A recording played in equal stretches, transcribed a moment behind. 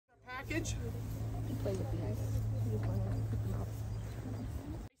package. Play with these.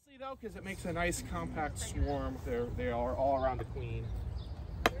 Nicely though, because it makes a nice compact swarm. They are all around the queen.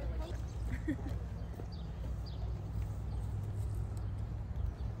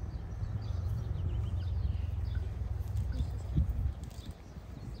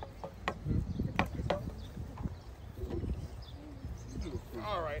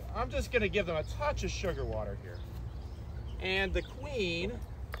 All right, I'm just gonna give them a touch of sugar water here. And the queen,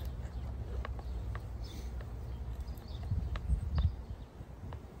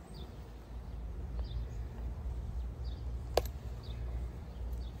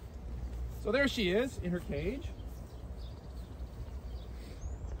 so there she is in her cage.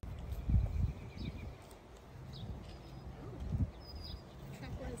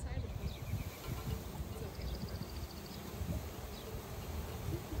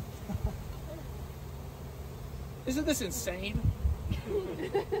 Isn't this insane?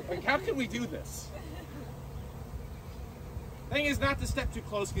 Like, how can we do this? Thing is not to step too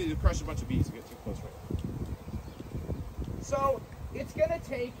close because you crush a bunch of bees if you get too close right now. So it's gonna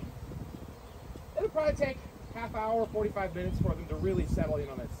take, it'll probably take half hour, 45 minutes for them to really settle in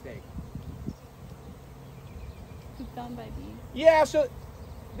on that steak. Pooped on by bees. Yeah, so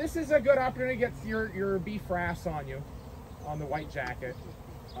this is a good opportunity to get your bee frass on you, on the white jacket.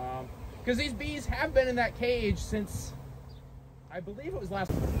 Because these bees have been in that cage since, I believe it was last.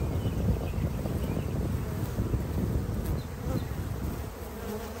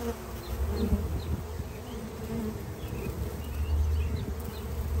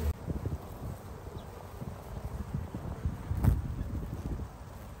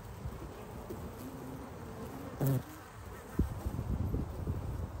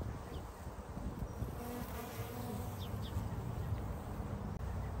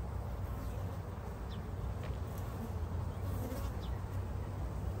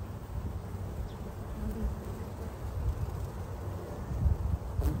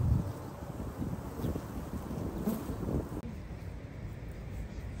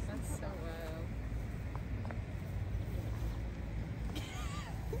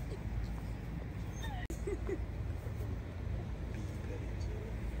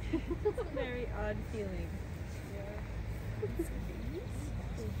 It's a very odd feeling.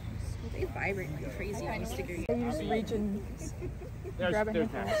 They vibrate like crazy when you stick your You just reach and grab a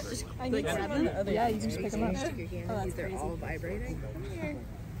handful. I like grab them. Yeah, you can just pick them up. Stick your hand and they're all vibrating.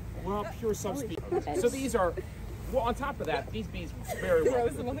 Well, pure subspecies. So these are, well, on top of that, these bees very well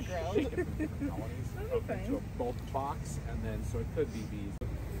Throws them on the ground. colonies into a bulk box, and then so it could be bees.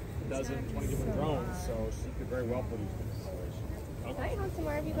 A dozen, 20 different drones, so she could very well produce this situation. Can I hunt some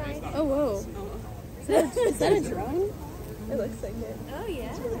more of you guys? Oh, whoa. Is that a drone? It looks like it. Oh,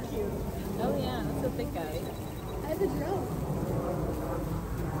 yeah. Oh, yeah, that's a big guy. I have a drone.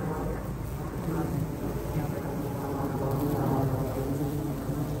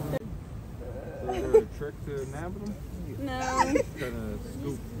 Is there a trick to nabbing them? No. Kind of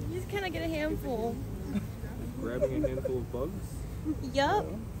scoop, You just kind of get a handful. grabbing a handful of bugs? Yup.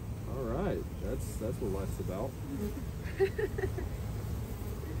 All right, that's what life's about.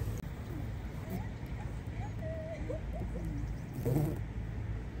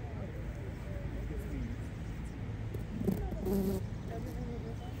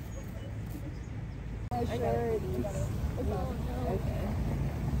 I got it.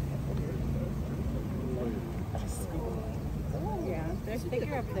 Yeah, there's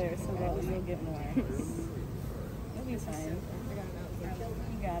bigger up there, so you'll get more. You'll be fine.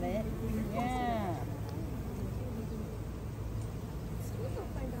 You got it. Yeah.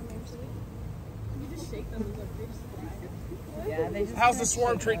 You just shake them like they're Yeah, they just. How's the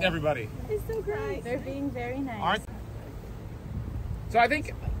swarm treating everybody? It's so great. They're being very nice. Aren't? So I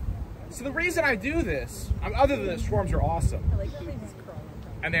think, so the reason I do this, other than that swarms are awesome, I like that they just crawl on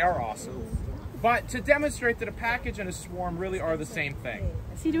top. and they are awesome, but to demonstrate that a package and a swarm really are the same thing.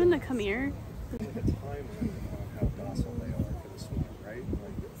 Is he doing the come here? Time on how docile they are for the swarm, right?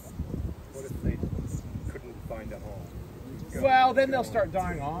 Like, what if they couldn't find a home? Well, then they'll start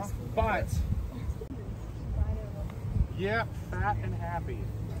dying off, but yeah, fat and happy.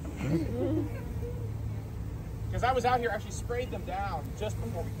 Because I was out here, actually sprayed them down just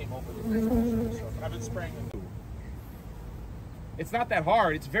before we came over this. So I've been spraying them. It's not that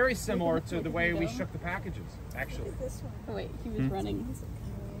hard. It's very similar to the way we shook the packages, actually. Oh, wait, he was running.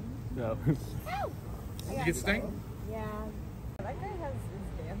 No. You get sting? Yeah. That guy has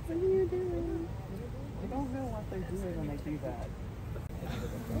his dance. What are you doing? I don't know what they do when they do that.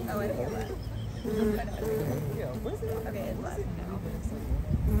 Oh, I feel that. Yeah, listen. Okay, it's left.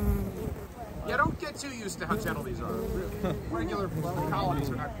 Yeah, don't get too used to how gentle these are. Regular colonies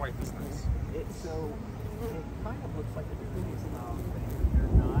are not quite this nice. It kind of looks like a bikini style thing. They're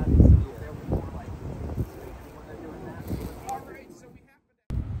not. So they're more like when they're doing that. All right, so we have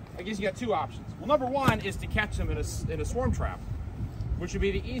to. I guess you got two options. Well, number one is to catch them in a swarm trap, which would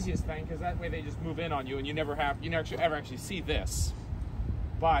be the easiest thing because that way they just move in on you and you never ever actually see this.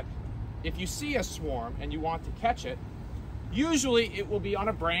 But if you see a swarm and you want to catch it, usually it will be on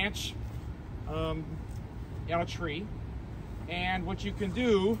a branch, on a tree, and what you can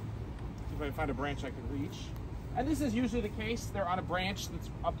do, if I can find a branch I can reach, and this is usually the case, they're on a branch that's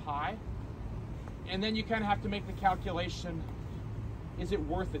up high, and then you kind of have to make the calculation, is it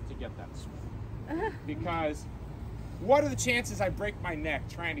worth it to get that swarm? Because what are the chances I break my neck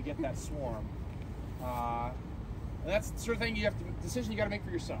trying to get that swarm? That's the sort of thing decision you got to make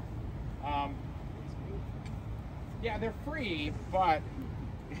for yourself. Yeah, they're free, but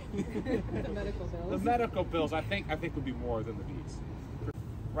The medical bills. the medical bills I think would be more than the bees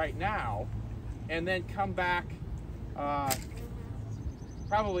right now, and then come back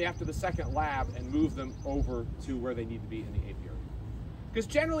probably after the second lab and move them over to where they need to be in the apiary. Because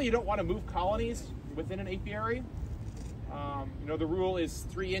generally you don't want to move colonies within an apiary. You know, the rule is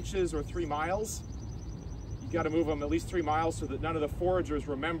 3 inches or 3 miles. You got to move them at least 3 miles so that none of the foragers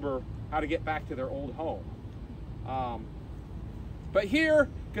remember how to get back to their old home. But here,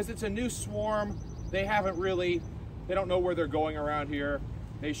 because it's a new swarm, they don't know where they're going around here.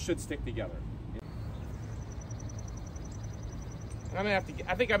 They should stick together. And I think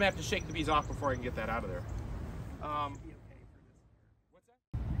I'm gonna have to shake the bees off before I can get that out of there. What's that?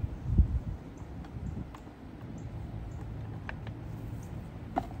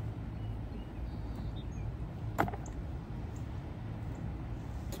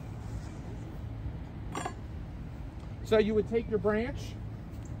 So you would take your branch.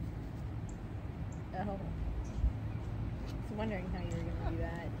 Oh. I was wondering how you were going to do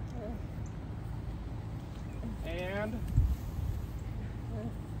that. And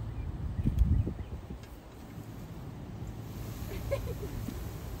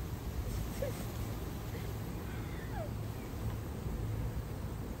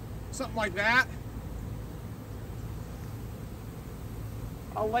something like that.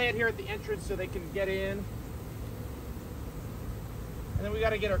 I'll lay it here at the entrance so they can get in. And then we got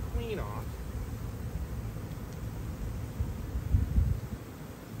to get our queen off.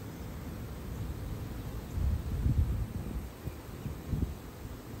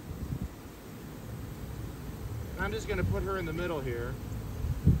 I'm just going to put her in the middle here.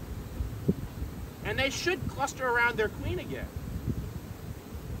 And they should cluster around their queen again.